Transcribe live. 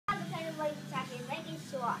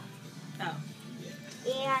short. Oh.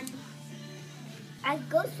 And I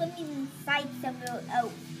go swimming inside somewhere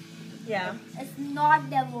else. Yeah. It's not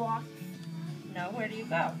the rock. No, where do you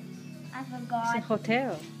go? I It's a forgot.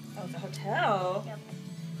 hotel. Oh, it's a hotel. Yep.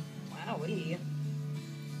 Wowee.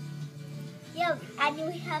 Yeah, at New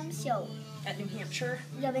Hampshire. At New Hampshire.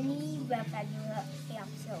 Yeah, when we went at New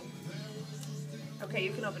Hampshire. Okay,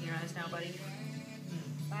 you can open your eyes now, buddy.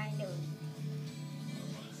 Finally.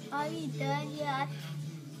 Are you done yet?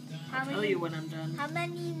 I'll tell you when I'm done. How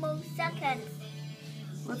many more seconds?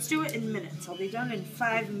 Let's do it in minutes. I'll be done in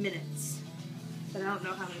 5 minutes. But I don't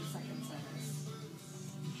know how many seconds that is.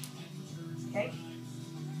 Okay?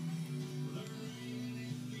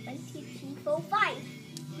 1, 2, 3, 4, 5.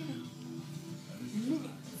 Minutes.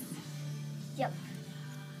 Yep.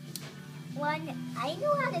 I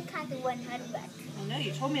know how to count to 100. I know,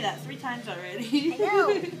 you told me that 3 times already. I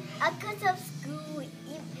know. Because of school,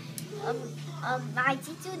 my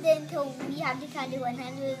teacher didn't tell me how to count to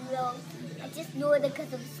 100. So I just know it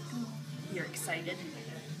because of school. You're excited.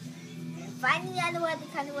 Finally, I know how to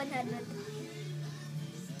count to 100.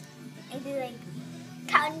 I do like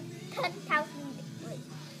count 10,000. Wait,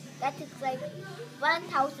 that took like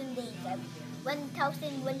 1,000 days.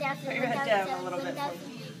 1,000, 1,000, Put your head down a little bit.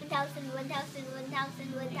 1,000, 1,000,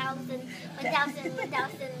 1,000, 1,000, 1,000,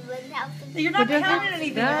 1,000, 1,000. You're not What does counting it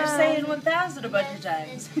anything. say? You're saying 1,000 a bunch of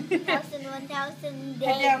times. 1,000, 1,000 days.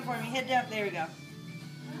 Head down for me. Head down. There we go.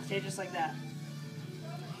 Stay just like that.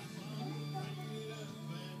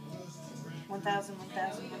 1,000,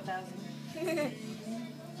 1,000, 1,000.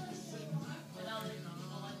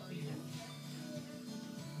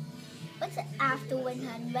 What's after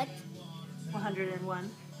 100?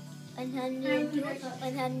 101. 102, 103,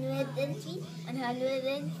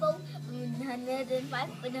 104, 105,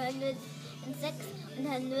 106,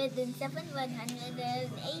 107,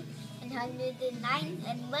 108, 109,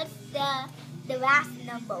 and what's the last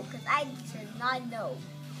number? Because I should not know.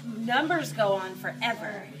 Numbers go on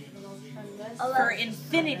forever. For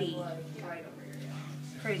infinity.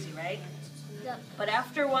 Crazy, right? Yep. But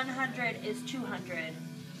after 100 is 200.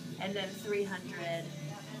 And then 300,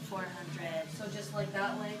 400. So just like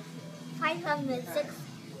that way. 500,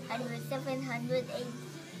 600, 700,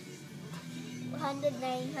 800,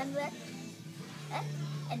 900.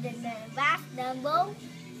 And then the last number.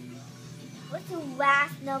 What's the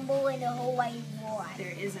last number in the whole wide world?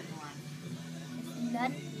 There isn't one.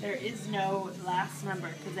 None. There is no last number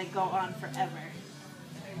because they go on forever.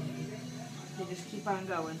 They just keep on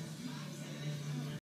going.